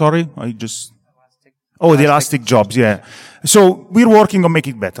about what? Sorry, the Elastic Jobs, yeah. So we're working on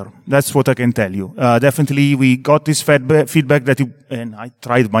making it better. That's what I can tell you. Definitely we got this feedback and I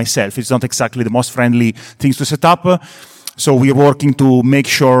tried myself. It's not exactly the most friendly things to set up. So we are working to make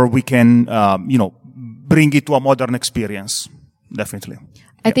sure we can, bring it to a modern experience. Definitely.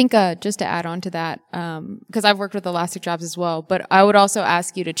 I think just to add on to that, because I've worked with Elastic Jobs as well, but I would also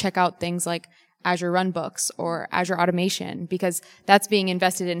ask you to check out things like Azure Runbooks or Azure Automation, because that's being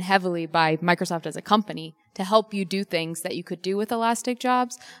invested in heavily by Microsoft as a company to help you do things that you could do with Elastic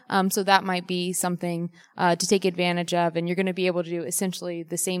Jobs. So that might be something to take advantage of, and you're going to be able to do essentially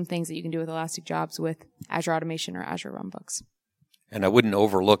the same things that you can do with Elastic Jobs with Azure Automation or Azure Runbooks. And I wouldn't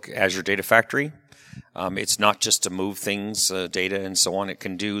overlook Azure Data Factory. It's not just to move things, data and so on. It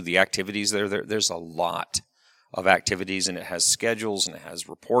can do the activities there. There's a lot of activities, and it has schedules, and it has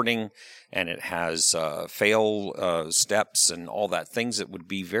reporting, and it has fail steps and all that, things that would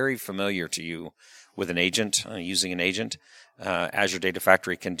be very familiar to you with an agent, using an agent. Azure Data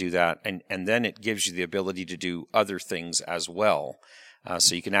Factory can do that, and then it gives you the ability to do other things as well.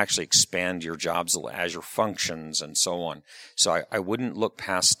 So you can actually expand your jobs, Azure functions, and so on. So I wouldn't look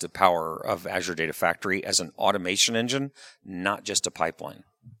past the power of Azure Data Factory as an automation engine, not just a pipeline.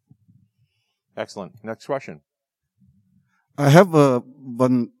 Excellent. Next question. I have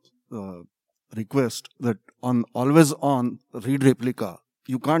one request that on always on read replica,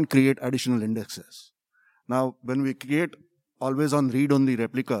 you can't create additional indexes. Now, when we create always on read-only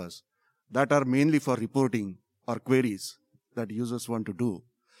replicas that are mainly for reporting or queries that users want to do.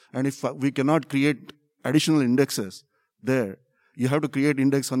 And if we cannot create additional indexes there, you have to create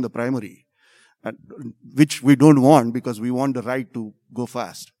index on the primary, which we don't want because we want the write to go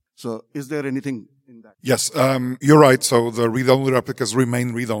fast. So is there anything in that? Yes, you're right. So the read-only replicas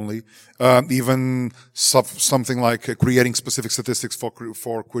remain read-only. Even something like creating specific statistics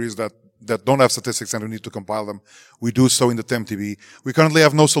for queries that don't have statistics and we need to compile them, we do so in the TempDB. We currently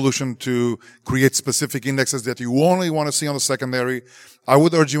have no solution to create specific indexes that you only want to see on the secondary. I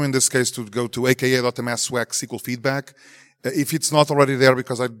would urge you in this case to go to aka.ms SQL feedback. If it's not already there,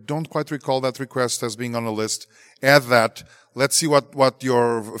 because I don't quite recall that request as being on the list, add that. Let's see what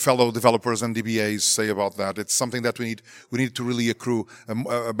your fellow developers and DBAs say about that. It's something that we need to really accrue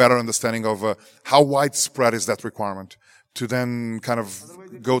a better understanding of how widespread is that requirement to then kind of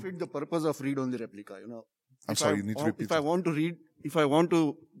go. The purpose of read-only replica, I'm sorry, you need to repeat. If I want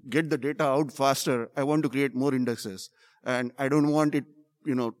to get the data out faster, I want to create more indexes, and I don't want it,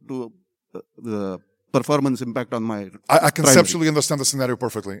 to the performance impact on my. I conceptually understand the scenario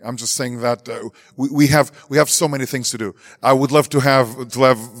perfectly. I'm just saying that we have so many things to do. I would love to have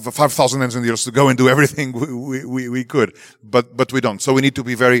 5,000 engineers to go and do everything we could, but we don't. So we need to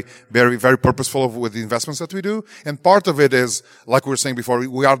be very, very, very purposeful with the investments that we do. And part of it is, like we were saying before,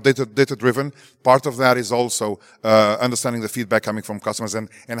 we are data driven. Part of that is also understanding the feedback coming from customers and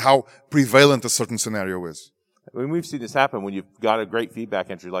how prevalent a certain scenario is. I mean, we've seen this happen when you've got a great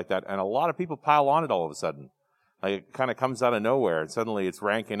feedback entry like that, and a lot of people pile on it all of a sudden. Like, it kind of comes out of nowhere, and suddenly it's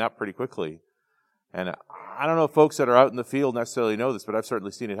ranking up pretty quickly. And I don't know if folks that are out in the field necessarily know this, but I've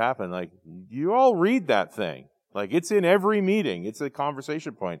certainly seen it happen. Like, you all read that thing. Like, it's in every meeting. It's a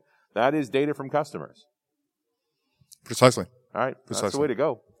conversation point. That is data from customers. Precisely. All right. Precisely. That's the way to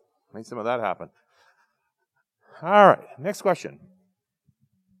go. Make some of that happen. All right. Next question.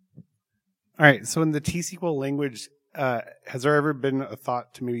 All right, so in the T-SQL language, has there ever been a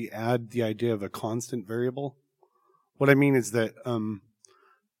thought to maybe add the idea of a constant variable? What I mean is that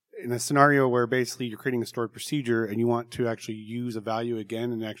in a scenario where basically you're creating a stored procedure and you want to actually use a value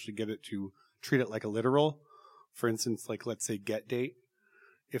again and actually get it to treat it like a literal, for instance, like let's say get date,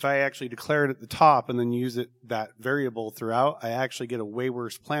 if I actually declare it at the top and then use that variable throughout, I actually get a way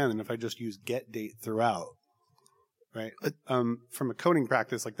worse plan than if I just use get date throughout, right? From a coding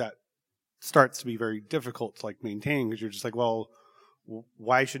practice like that, starts to be very difficult to maintain because you're just like, well,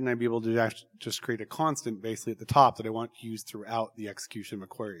 why shouldn't I be able to just create a constant basically at the top that I want to use throughout the execution of a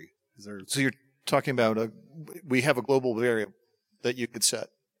query? So you're talking about we have a global variable that you could set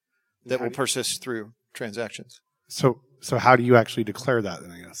that will persist through transactions. So how do you actually declare that then,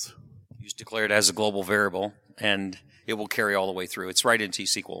 I guess? You just declare it as a global variable and it will carry all the way through. It's right in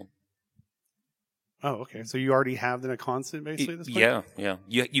T-SQL. Oh, okay. So you already have then a constant basically at this point? Yeah.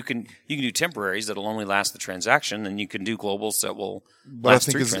 You can do temporaries that'll only last the transaction, and you can do globals that will But last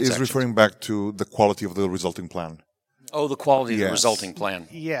I think is referring back to the quality of the resulting plan. Oh, the quality of the resulting plan.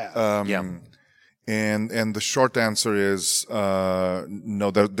 Yeah. And the short answer is no.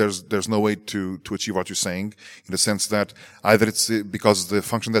 There's no way to achieve what you're saying, in the sense that either it's because the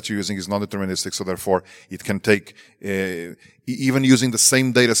function that you're using is non-deterministic, so therefore it can take even using the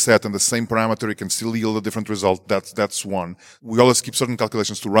same data set and the same parameter, it can still yield a different result. That's one. We always keep certain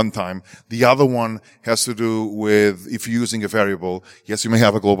calculations to runtime. The other one has to do with if you're using a variable. Yes, you may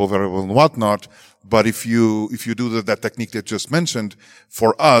have a global variable and whatnot, but if you do that technique that just mentioned,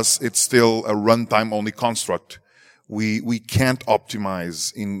 for us it's still a runtime only construct. We can't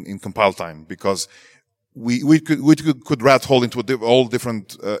optimize in compile time because we could rat hole into a whole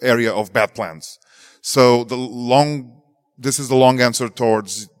different area of bad plans. So this is the long answer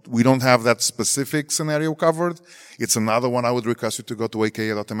towards we don't have that specific scenario covered. It's another one I would request you to go to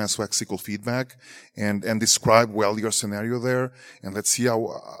aka.ms SQL feedback and describe well your scenario there, and let's see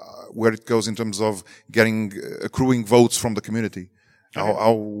where it goes in terms of accruing votes from the community,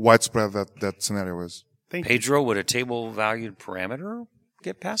 how widespread that scenario is. Pedro, would a table valued parameter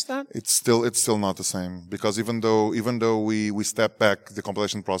get past that? It's still not the same, because even though we step back the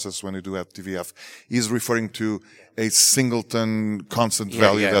compilation process when we do at TVF is referring to a singleton constant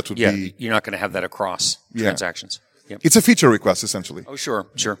value that would be. You're not going to have that across transactions. Yep. It's a feature request essentially. Oh, sure.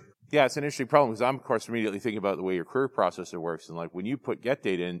 Yeah, it's an interesting problem because I'm, of course, immediately thinking about the way your query processor works. And when you put get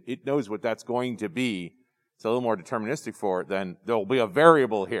data in, it knows what that's going to be. It's a little more deterministic for it. Then there'll be a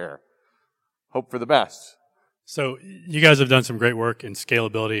variable here. Hope for the best. So you guys have done some great work in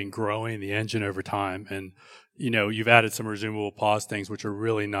scalability and growing the engine over time. And, you've added some resumable pause things, which are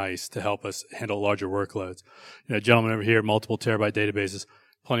really nice to help us handle larger workloads. Gentlemen over here, multiple terabyte databases.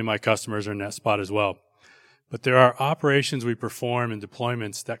 Plenty of my customers are in that spot as well. But there are operations we perform in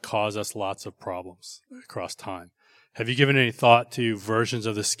deployments that cause us lots of problems across time. Have you given any thought to versions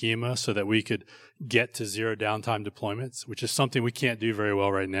of the schema so that we could get to zero downtime deployments, which is something we can't do very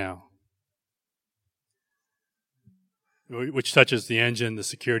well right now? Which touches the engine, the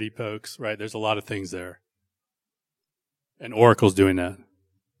security pokes, right? There's a lot of things there. And Oracle's doing that.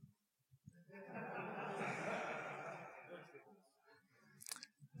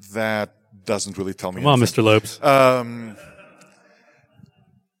 That doesn't really tell me Come on, anything. Mr. Lopes.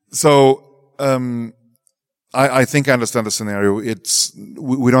 I think I understand the scenario.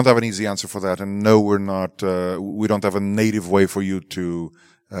 We don't have an easy answer for that. And no, we're not, we don't have a native way for you to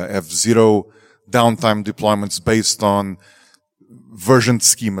have zero downtime deployments based on version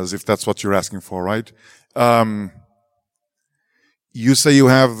schemas, if that's what you're asking for, right? You say you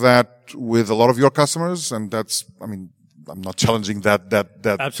have that with a lot of your customers, and that's, I mean, I'm not challenging that.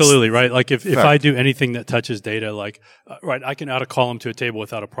 Absolutely, right? Like if I do anything that touches data, like, right, I can add a column to a table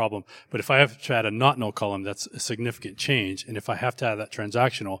without a problem. But if I have to add a not null column, that's a significant change. And if I have to add that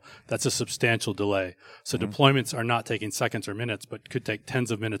transactional, that's a substantial delay. So deployments are not taking seconds or minutes, but could take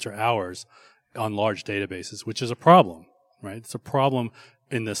tens of minutes or hours on large databases, which is a problem, right? It's a problem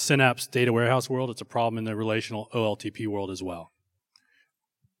in the Synapse data warehouse world. It's a problem in the relational OLTP world as well.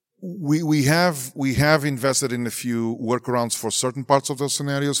 We have invested in a few workarounds for certain parts of those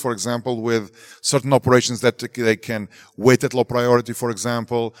scenarios. For example, with certain operations that they can wait at low priority, for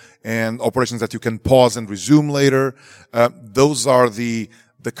example, and operations that you can pause and resume later. Those are the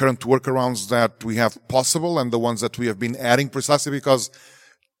current workarounds that we have possible, and the ones that we have been adding precisely because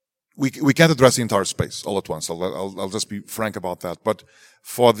we can't address the entire space all at once. I'll just be frank about that. But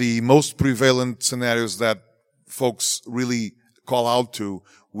for the most prevalent scenarios that folks really call out to,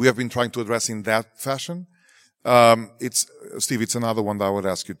 we have been trying to address in that fashion. Steve, it's another one that I would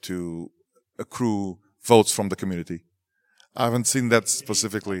ask you to accrue votes from the community. I haven't seen that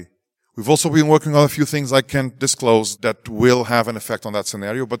specifically. We've also been working on a few things I can't disclose that will have an effect on that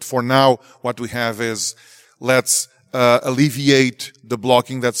scenario. But for now, what we have is let's alleviate the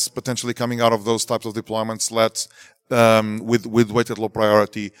blocking that's potentially coming out of those types of deployments. Let's with wait at low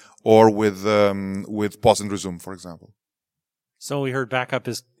priority or with pause and resume, for example. So we heard backup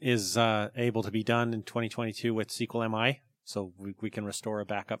is able to be done in 2022 with SQL MI. So we can restore a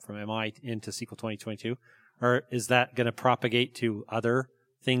backup from MI into SQL 2022. Or is that going to propagate to other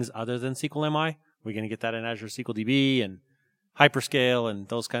things other than SQL MI? We're going to get that in Azure SQL DB and Hyperscale and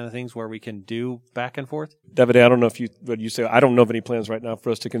those kind of things where we can do back and forth? Davide, I don't know if what you say. I don't know of any plans right now for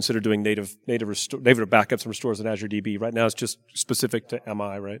us to consider doing native backups and restores in Azure DB. Right now, it's just specific to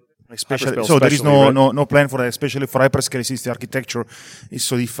MI, right? So there is no plan for that, especially for Hyperscale, since the architecture is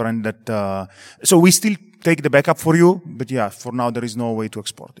so different that. So we still take the backup for you, but yeah, for now there is no way to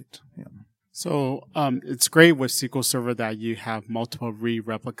export it. Yeah. So it's great with SQL Server that you have multiple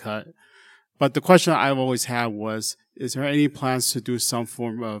read-replica. But the question I've always had was, is there any plans to do some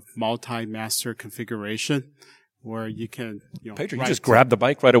form of multi-master configuration where you can, Pedro, you just grabbed the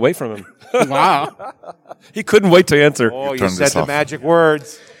mic right away from him. Wow. He couldn't wait to answer. Oh, you said the magic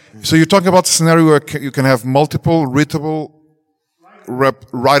words. So you're talking about a scenario where you can have multiple writable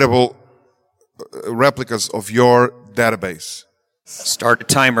replicas of your database. Start a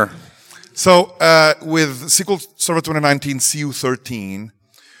timer. So with SQL Server 2019 CU13,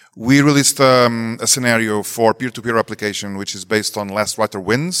 we released a scenario for peer-to-peer replication, which is based on last writer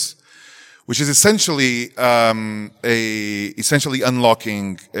wins, which is essentially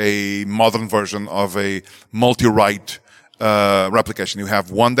unlocking a modern version of a multi-write replication. You have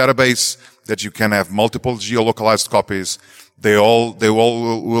one database that you can have multiple geolocalized copies. They all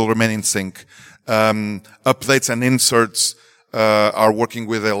will remain in sync. Updates and inserts are working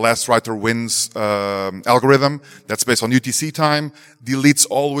with a last writer wins algorithm that's based on UTC time. Deletes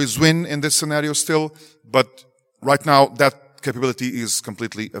always win in this scenario still, but right now that capability is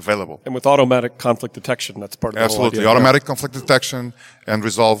completely available. And with automatic conflict detection, that's part of the Absolutely. whole idea. Automatic conflict detection and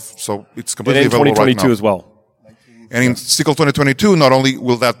resolve, so it's completely and in available 2022 right now. as well. And in SQL 2022, not only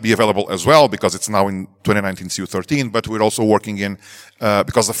will that be available as well, because it's now in 2019 CU13, but we're also working in,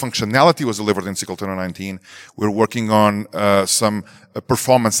 because the functionality was delivered in SQL 2019, we're working on some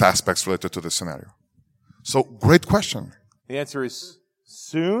performance aspects related to this scenario. So, great question. The answer is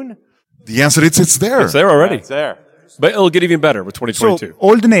soon? The answer is it's there. It's there already. It's there. But it'll get even better with 2022. So,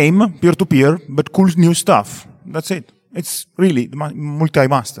 old name, peer-to-peer, but cool new stuff. That's it. It's really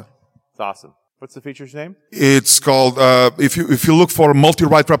multi-master. It's awesome. What's the feature's name? It's called, if you look for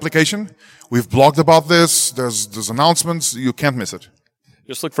multi-write replication, we've blogged about this, there's announcements, you can't miss it.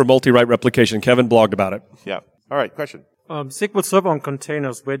 Just look for multi-write replication. Kevin blogged about it. Yeah. All right, question. SQL Server on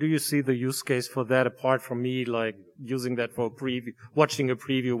containers, where do you see the use case for that apart from me, like, using that for a preview, watching a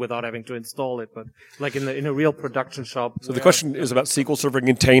preview without having to install it, but like in a real production shop? So the question is about SQL Server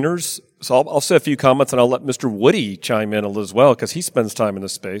containers. So I'll say a few comments and I'll let Mr. Woody chime in as well because he spends time in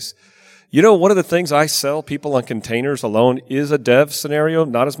this space. You know, one of the things I sell people on containers alone is a dev scenario,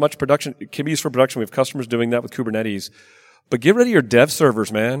 not as much production. It can be used for production. We have customers doing that with Kubernetes. But get rid of your dev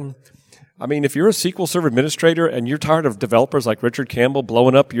servers, man. I mean, if you're a SQL Server administrator and you're tired of developers like Richard Campbell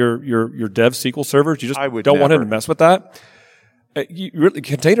blowing up your dev SQL servers, you just don't want him to mess with that.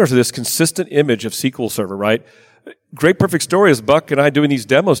 Containers are this consistent image of SQL Server, right? Great perfect story is Buck and I doing these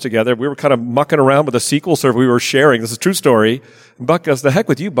demos together. We were kind of mucking around with a SQL server we were sharing. This is a true story. And Buck goes, the heck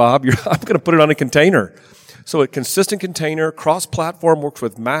with you, Bob. I'm going to put it on a container. So a consistent container, cross-platform, works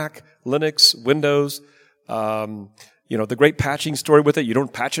with Mac, Linux, Windows. The great patching story with it. You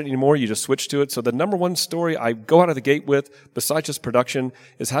don't patch it anymore. You just switch to it. So the number one story I go out of the gate with, besides just production,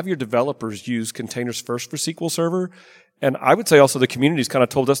 is have your developers use containers first for SQL Server. And I would say also the community's kind of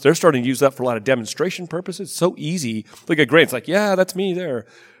told us they're starting to use that for a lot of demonstration purposes. It's so easy. Look at Grant. It's like, yeah, that's me there.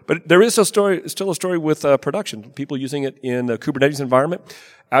 But there is still a story with production. People using it in the Kubernetes environment.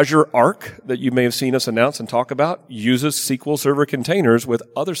 Azure Arc, that you may have seen us announce and talk about, uses SQL Server containers with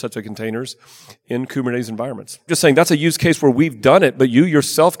other sets of containers in Kubernetes environments. Just saying that's a use case where we've done it, but you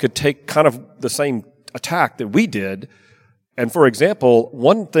yourself could take kind of the same attack that we did. And for example,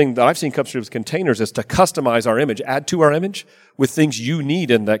 one thing that I've seen come through with containers is to customize our image, add to our image with things you need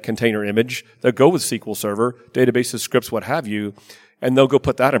in that container image that go with SQL Server, databases, scripts, what have you, and they'll go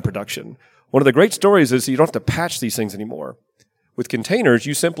put that in production. One of the great stories is you don't have to patch these things anymore. With containers,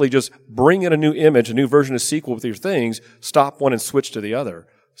 you simply just bring in a new image, a new version of SQL with your things, stop one and switch to the other.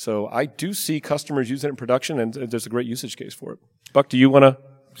 So I do see customers use it in production, and there's a great usage case for it. Buck, do you want to?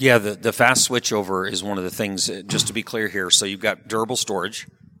 Yeah, the fast switchover is one of the things, just to be clear here. So you've got durable storage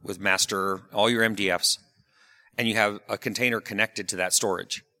with master, all your MDFs, and you have a container connected to that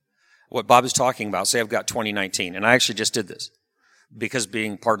storage. What Bob is talking about, say I've got 2019, and I actually just did this. Because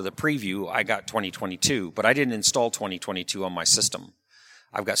being part of the preview, I got 2022, but I didn't install 2022 on my system.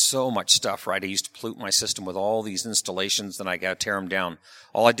 I've got so much stuff, right? I used to pollute my system with all these installations, then I got to tear them down.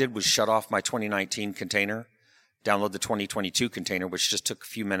 All I did was shut off my 2019 container, download the 2022 container, which just took a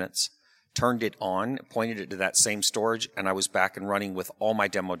few minutes, turned it on, pointed it to that same storage, and I was back and running with all my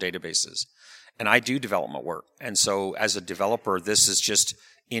demo databases. And I do development work. And so as a developer, this is just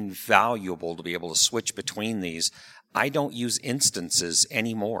invaluable to be able to switch between these. I don't use instances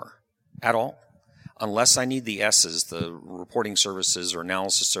anymore at all. Unless I need the S's, the reporting services or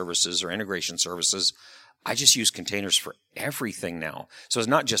analysis services or integration services, I just use containers for everything now. So it's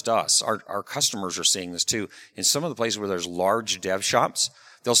not just us. Our customers are seeing this too. In some of the places where there's large dev shops,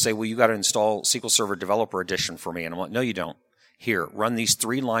 they'll say, well, you got to install SQL Server Developer Edition for me. And I'm like, no, you don't. Here, run these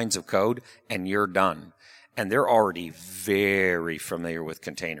 3 lines of code and you're done. And they're already very familiar with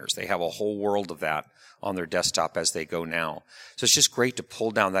containers. They have a whole world of that on their desktop as they go now. So it's just great to pull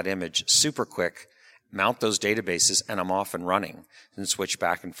down that image super quick, mount those databases, and I'm off and running and switch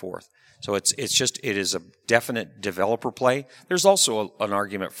back and forth. So it is a definite developer play. There's also an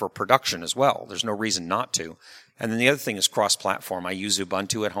argument for production as well. There's no reason not to. And then the other thing is cross-platform. I use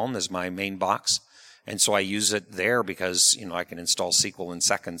Ubuntu at home as my main box. And so I use it there because, I can install SQL in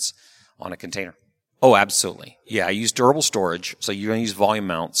seconds on a container. Oh, absolutely. Yeah, I use durable storage. So you're going to use volume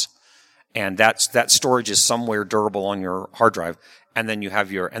mounts. And that storage is somewhere durable on your hard drive. And then you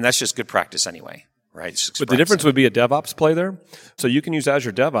have and that's just good practice anyway, right? But the difference would be a DevOps play there. So you can use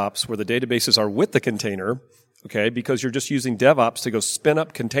Azure DevOps where the databases are with the container, okay, because you're just using DevOps to go spin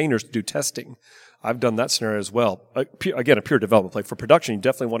up containers to do testing. I've done that scenario as well. Again, a pure development play. For production, you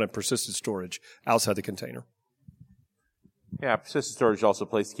definitely want a persistent storage outside the container. Yeah, persistent storage is also a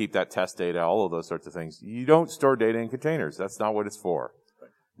place to keep that test data, all of those sorts of things. You don't store data in containers. That's not what it's for.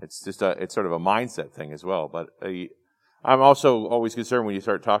 It's just it's sort of a mindset thing as well. But I'm also always concerned when you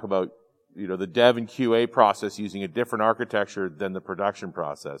start talking about, the dev and QA process using a different architecture than the production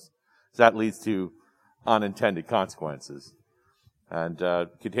process. So that leads to unintended consequences. And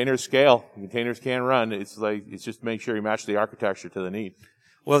containers scale. Containers can run. It's just make sure you match the architecture to the need.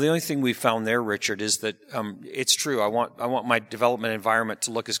 Well, the only thing we found there, Richard, is that it's true. I want my development environment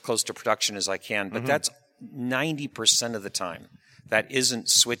to look as close to production as I can, but that's 90% of the time. That isn't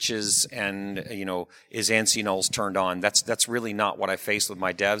switches and, is ANSI nulls turned on. That's really not what I face with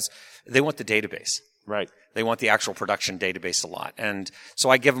my devs. They want the database. Right. They want the actual production database a lot. And so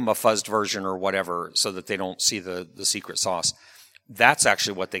I give them a fuzzed version or whatever so that they don't see the secret sauce. That's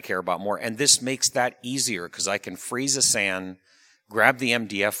actually what they care about more. And this makes that easier because I can freeze a SAN, grab the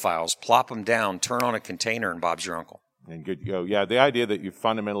MDF files, plop them down, turn on a container, and Bob's your uncle. And good to go. Yeah, the idea that you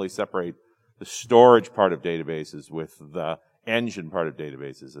fundamentally separate the storage part of databases with the engine part of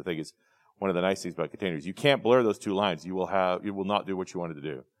databases, I think is one of the nice things about containers. You can't blur those two lines. You will not do what you wanted to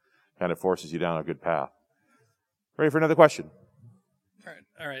do. Kind of forces you down a good path. Ready for another question?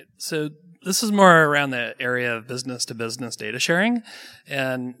 All right. So this is more around the area of business-to-business data sharing.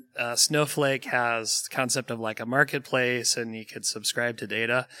 And Snowflake has the concept of like a marketplace, and you could subscribe to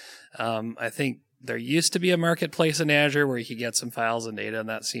data. I think there used to be a marketplace in Azure where you could get some files and data, and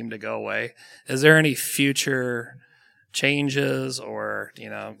that seemed to go away. Is there any future changes or,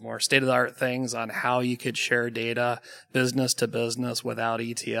 more state-of-the-art things on how you could share data business to business without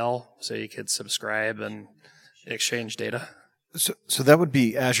ETL, so you could subscribe and exchange data? So that would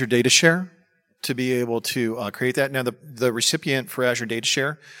be Azure Data Share to be able to create that. Now, the recipient for Azure Data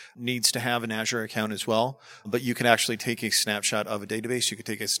Share needs to have an Azure account as well, but you can actually take a snapshot of a database. You could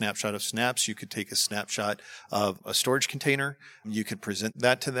take a snapshot of Snaps. You could take a snapshot of a storage container. You could present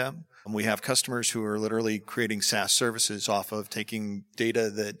that to them. We have customers who are literally creating SaaS services off of taking data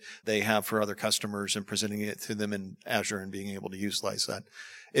that they have for other customers and presenting it to them in Azure and being able to utilize that.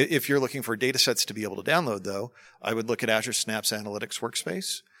 If you're looking for data sets to be able to download, though, I would look at Azure Snaps Analytics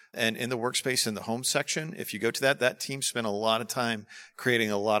Workspace. And in the workspace in the home section, if you go to that team spent a lot of time creating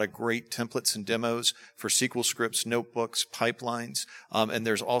a lot of great templates and demos for SQL scripts, notebooks, pipelines. And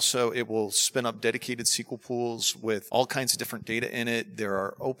there's also, it will spin up dedicated SQL pools with all kinds of different data in it. There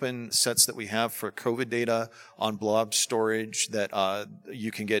are open sets that we have for COVID data on blob storage that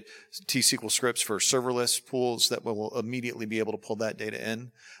you can get T-SQL scripts for serverless pools that will immediately be able to pull that data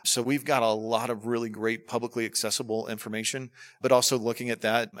in. So we've got a lot of really great publicly accessible information, but also looking at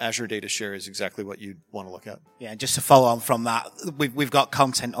that, Azure Data Share is exactly what you'd want to look at. Yeah, just to follow on from that, we've got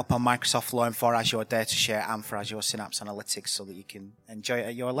content up on Microsoft Learn for Azure Data Share and for Azure Synapse Analytics so that you can enjoy it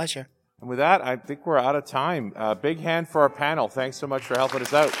at your leisure. And with that, I think we're out of time. Big hand for our panel. Thanks so much for helping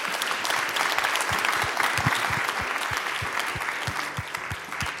us out.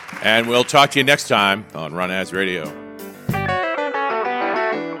 And we'll talk to you next time on Run As Radio.